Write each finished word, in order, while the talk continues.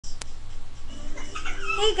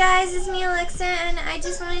Hey guys, it's me Alexa, and I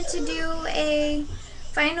just wanted to do a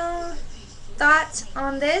final thought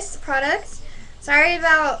on this product. Sorry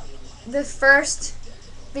about the first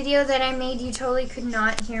video that I made, you totally could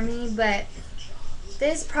not hear me, but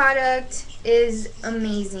this product is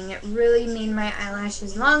amazing. It really made my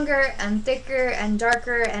eyelashes longer and thicker and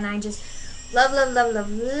darker, and I just love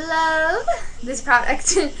this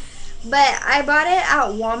product. But I bought it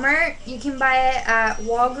at Walmart. You can buy it at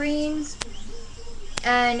Walgreens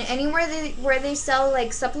and anywhere where they sell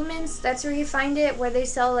like supplements. That's where you find it, where they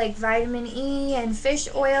sell like vitamin E and fish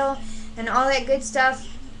oil and all that good stuff.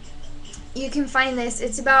 You can find this.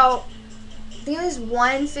 It's about, I think it was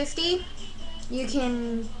 $1.50. You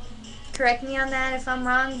can correct me on that if I'm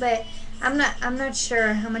wrong, but I'm not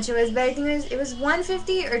sure how much it was, but I think it was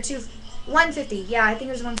 $1.50 or $1.50. Yeah, I think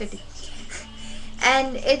it was $1.50.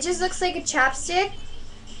 And it just looks like a chapstick,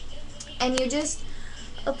 and you just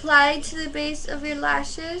apply it to the base of your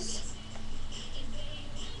lashes.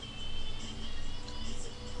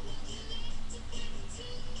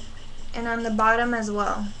 And on the bottom as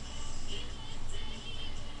well.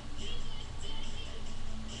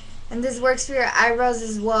 And this works for your eyebrows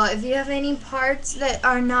as well. If you have any parts that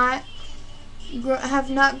are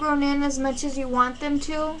have not grown in as much as you want them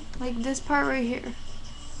to, like this part right here,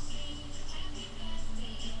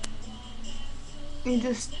 you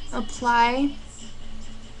just apply.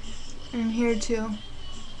 And here too.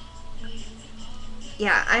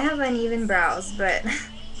 Yeah, I have uneven brows, but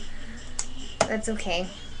that's okay.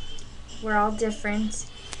 We're all different.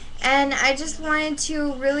 And I just wanted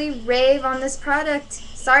to really rave on this product.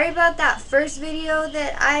 Sorry about that first video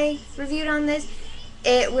that I reviewed on this.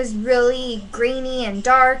 It was really grainy and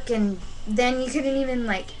dark, and then you couldn't even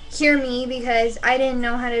like hear me because I didn't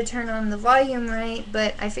know how to turn on the volume right,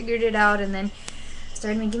 but I figured it out and then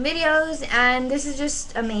started making videos, and this is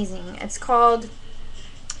just amazing. It's called,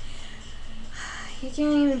 you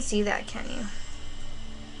can't even see that, can you?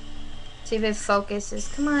 See if it focuses.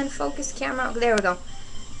 Come on, focus camera. There we go.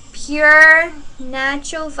 Pure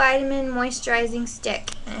Natural Vitamin Moisturizing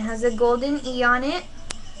Stick. And it has a golden E on it.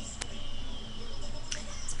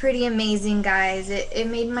 It's pretty amazing, guys. It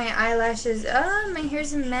made my eyelashes, oh, my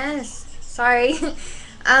hair's a mess. Sorry.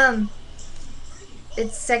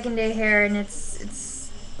 It's second day hair, and it's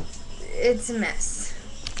a mess.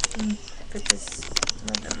 Put this a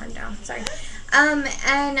little bit more down. Sorry.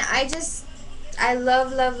 And I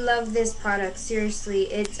love this product. Seriously,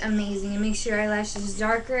 it's amazing. It makes your eyelashes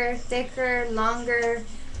darker, thicker, longer,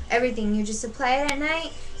 everything. You just apply it at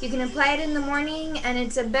night. You can apply it in the morning, and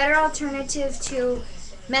it's a better alternative to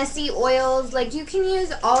messy oils. Like, you can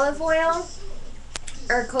use olive oil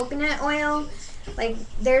or coconut oil. Like,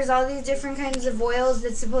 there's all these different kinds of oils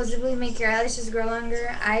that supposedly make your eyelashes grow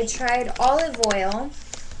longer. I tried olive oil,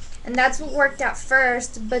 and that's what worked at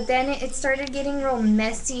first, but then it started getting real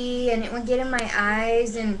messy, and it would get in my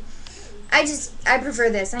eyes, and I prefer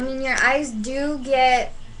this. I mean, your eyes do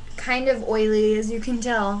get kind of oily, as you can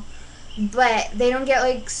tell, but they don't get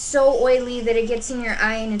like so oily that it gets in your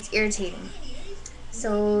eye and it's irritating.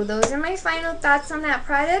 So those are my final thoughts on that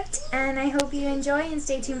product, and I hope you enjoy and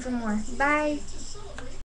stay tuned for more. Bye!